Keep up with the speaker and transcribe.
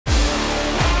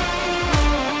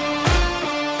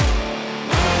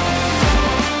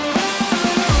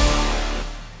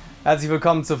Herzlich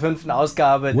willkommen zur 5.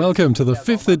 Ausgabe. Welcome to the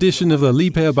 5th edition of the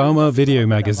Liebherr Bauma video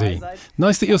magazine.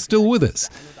 Nice that you're still with us.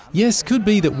 Yes, could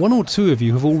be that one or two of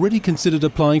you have already considered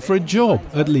applying for a job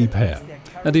at Liebherr.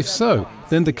 And if so,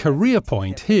 then the career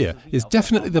point here is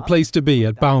definitely the place to be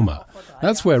at Bauma.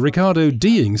 That's where Ricardo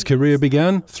Dieing's career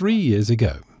began 3 years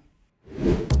ago.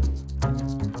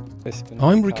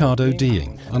 I'm Ricardo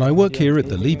Dieing, and I work here at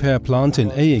the Liebherr plant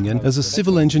in Ehingen as a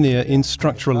civil engineer in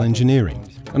structural engineering.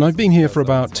 And I've been here for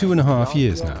about 2.5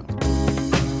 years now.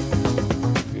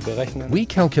 We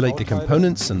calculate the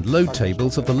components and load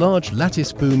tables of the large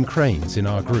lattice boom cranes in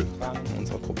our group.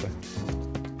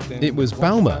 It was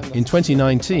Bauma in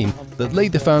 2019 that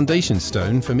laid the foundation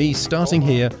stone for me starting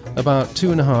here about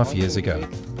 2.5 years ago.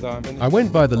 I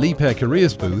went by the Liebherr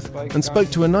careers booth and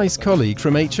spoke to a nice colleague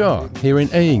from HR here in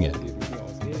Ehingen.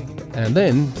 And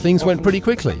then things went pretty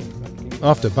quickly.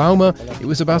 After Bauma, it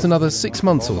was about another 6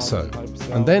 months or so,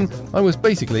 and then I was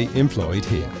basically employed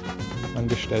here.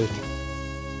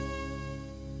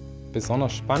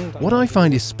 What I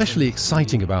find especially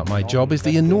exciting about my job is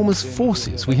the enormous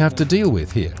forces we have to deal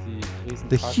with here,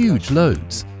 the huge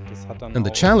loads, and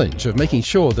the challenge of making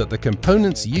sure that the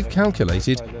components you've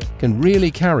calculated can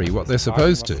really carry what they're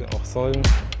supposed to.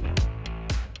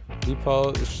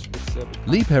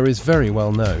 Liebherr is very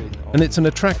well known, and it's an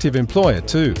attractive employer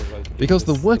too, because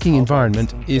the working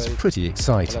environment is pretty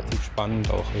exciting.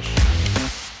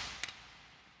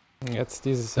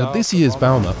 At this year's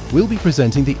Bauma, we'll be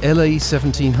presenting the LA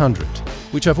 1700,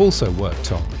 which I've also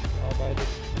worked on.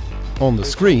 On the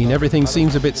screen, everything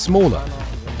seems a bit smaller,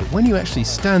 but when you actually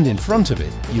stand in front of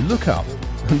it, you look up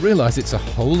and realize it's a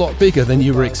whole lot bigger than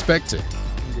you were expecting.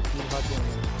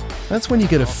 That's when you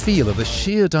get a feel of the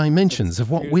sheer dimensions of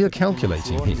what we're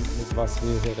calculating here.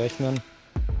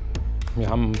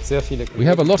 We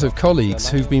have a lot of colleagues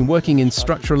who've been working in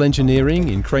structural engineering,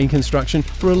 in crane construction,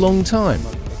 for a long time.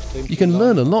 You can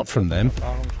learn a lot from them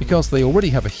because they already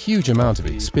have a huge amount of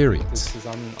experience.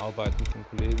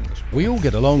 We all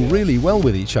get along really well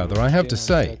with each other, I have to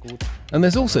say. And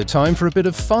there's also time for a bit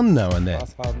of fun now and then.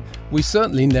 We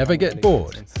certainly never get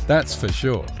bored, that's for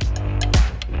sure.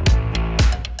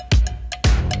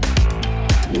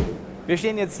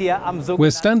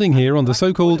 We're standing here on the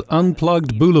so-called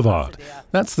unplugged boulevard.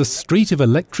 That's the street of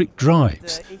electric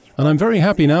drives. And I'm very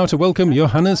happy now to welcome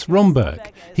Johannes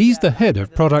Romberg. He's the head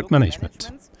of product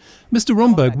management. Mr.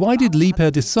 Romberg, why did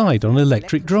Liebherr decide on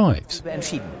electric drives?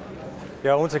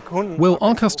 Well,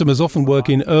 our customers often work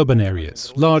in urban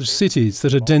areas, large cities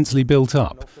that are densely built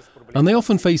up. And they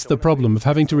often face the problem of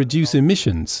having to reduce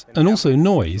emissions and also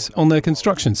noise on their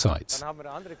construction sites.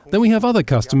 Then we have other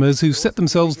customers who set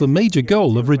themselves the major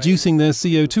goal of reducing their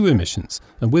CO2 emissions,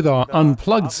 and with our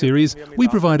Unplugged series, we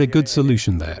provide a good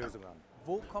solution there.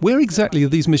 Where exactly are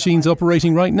these machines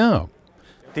operating right now?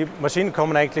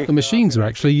 The machines are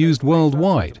actually used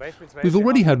worldwide. We've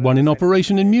already had one in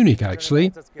operation in Munich,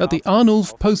 actually, at the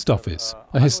Arnulf Post Office,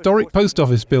 a historic post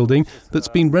office building that's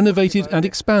been renovated and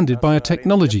expanded by a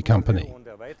technology company.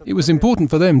 It was important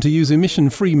for them to use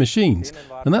emission-free machines,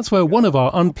 and that's where one of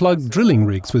our unplugged drilling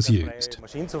rigs was used.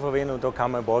 Thanks very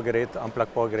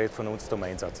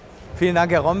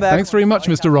much,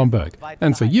 Mr. Romberg.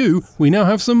 And for you, we now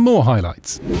have some more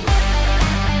highlights.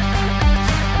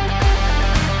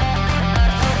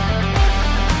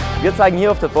 Wir zeigen hier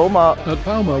auf der Bauma. At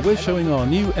Bauma, we're showing our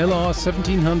new LR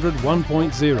 1700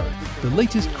 1.0, the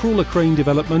latest crawler crane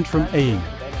development from Ehingen.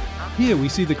 Here we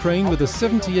see the crane with a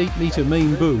 78-metre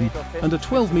main boom and a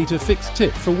 12-metre fixed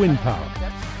tip for wind power.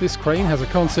 This crane has a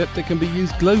concept that can be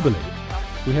used globally.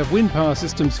 We have wind power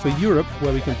systems for Europe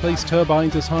where we can place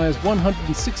turbines as high as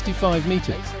 165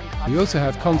 metres. We also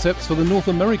have concepts for the North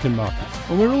American market,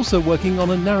 and we're also working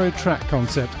on a narrow track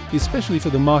concept, especially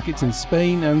for the markets in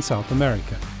Spain and South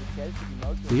America.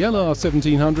 The LR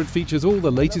 1700 features all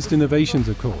the latest innovations,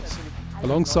 of course,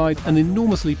 alongside an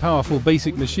enormously powerful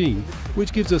basic machine,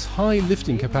 which gives us high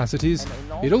lifting capacities.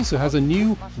 It also has a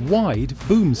new wide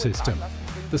boom system,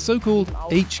 the so-called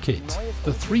H-kit,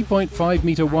 the 3.5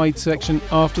 metre wide section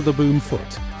after the boom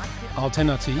foot.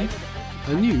 Alternative,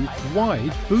 a new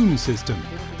wide boom system,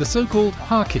 the so-called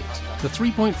H-kit, the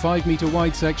 3.5 metre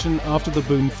wide section after the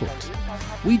boom foot.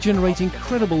 We generate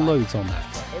incredible loads on that.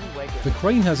 The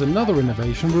crane has another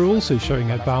innovation we're also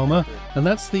showing at Bauma, and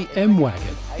that's the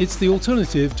M-wagon. It's the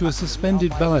alternative to a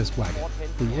suspended ballast wagon.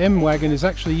 The M-wagon is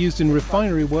actually used in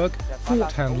refinery work,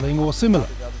 port handling or similar,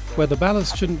 where the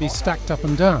ballast shouldn't be stacked up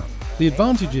and down. The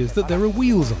advantage is that there are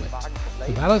wheels on it.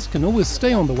 The ballast can always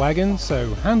stay on the wagon,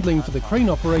 so handling for the crane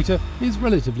operator is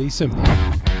relatively simple.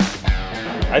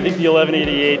 I think the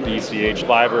 1188 BCH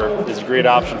fiber is a great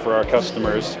option for our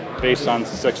customers based on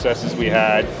successes we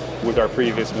had with our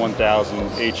previous 1000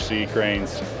 HC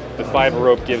cranes. The fiber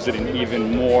rope gives it an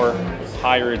even more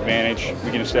higher advantage.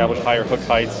 We can establish higher hook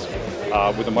heights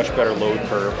with a much better load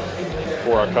curve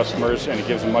for our customers, and it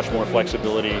gives them much more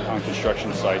flexibility on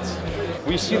construction sites.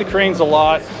 We see the cranes a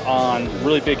lot on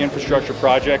really big infrastructure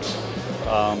projects.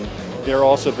 They're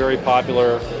also very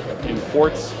popular in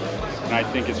ports, and I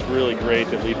think it's really great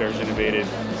that Liebherr's innovated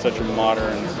such a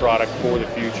modern product for the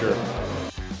future.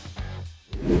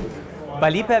 Bei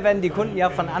Liebherr werden die Kunden ja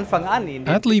von Anfang an in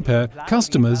At Liebherr,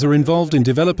 customers are involved in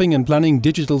developing and planning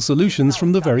digital solutions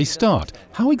from the very start.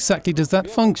 How exactly does that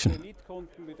function?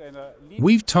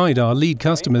 We've tied our lead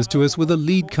customers to us with a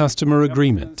lead customer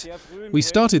agreement. We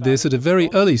started this at a very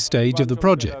early stage of the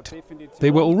project.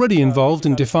 They were already involved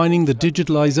in defining the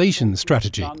digitalization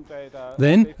strategy.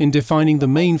 Then, in defining the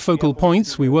main focal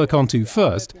points we work onto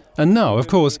first, and now, of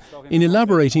course, in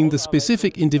elaborating the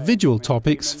specific individual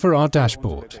topics for our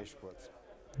dashboard.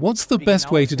 What's the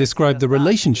best way to describe the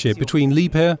relationship between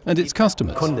Liebherr and its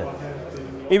customers?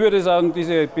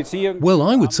 Well,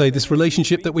 I would say this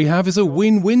relationship that we have is a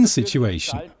win-win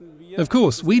situation. Of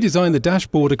course, we design the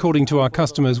dashboard according to our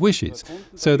customers' wishes,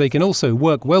 so they can also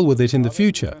work well with it in the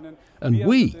future. And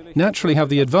we naturally have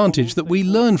the advantage that we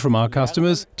learn from our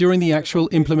customers during the actual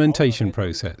implementation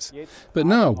process. But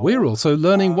now we're also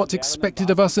learning what's expected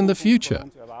of us in the future,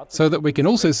 so that we can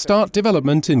also start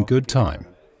development in good time.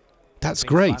 That's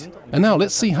great. And now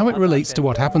let's see how it relates to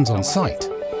what happens on site.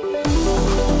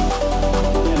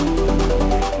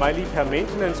 My Liebherr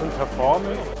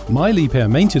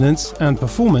Maintenance and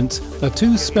Performance are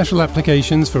two special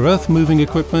applications for earth-moving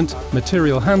equipment,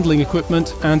 material handling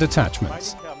equipment and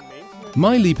attachments.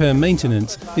 My Liebherr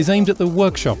Maintenance is aimed at the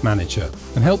workshop manager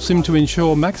and helps him to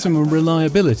ensure maximum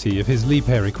reliability of his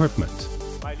Liebherr equipment.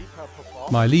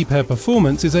 My Liebherr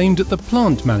Performance is aimed at the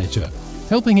plant manager,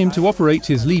 helping him to operate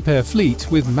his Liebherr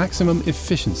fleet with maximum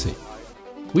efficiency.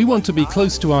 We want to be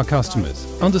close to our customers,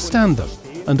 understand them,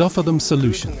 and offer them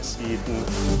solutions.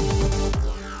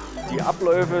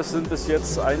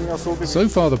 So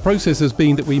far the process has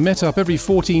been that we met up every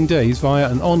 14 days via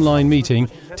an online meeting,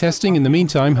 testing in the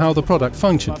meantime how the product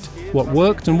functioned, what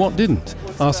worked and what didn't.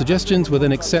 Our suggestions were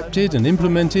then accepted and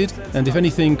implemented, and if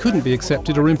anything couldn't be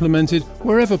accepted or implemented,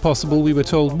 wherever possible we were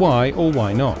told why or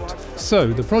why not.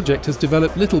 So the project has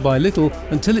developed little by little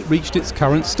until it reached its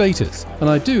current status, and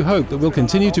I do hope that we'll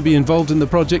continue to be involved in the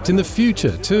project in the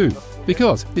future too,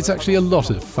 because it's actually a lot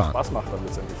of fun.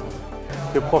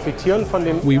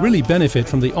 We really benefit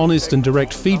from the honest and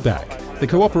direct feedback. The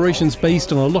cooperation's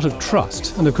based on a lot of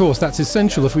trust, and of course that's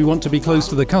essential if we want to be close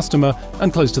to the customer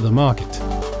and close to the market.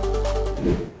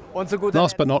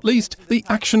 Last but not least, the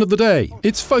action of the day.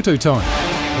 It's photo time.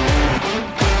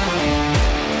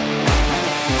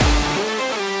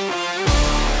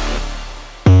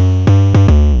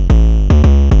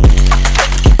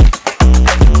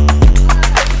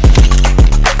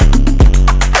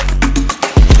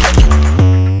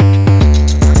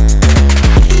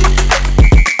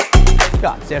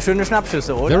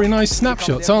 Very nice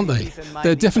snapshots, aren't they?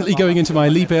 They're definitely going into my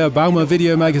Liebherr Bauma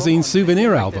video magazine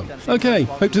souvenir album. Okay,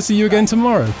 hope to see you again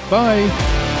tomorrow.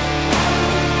 Bye!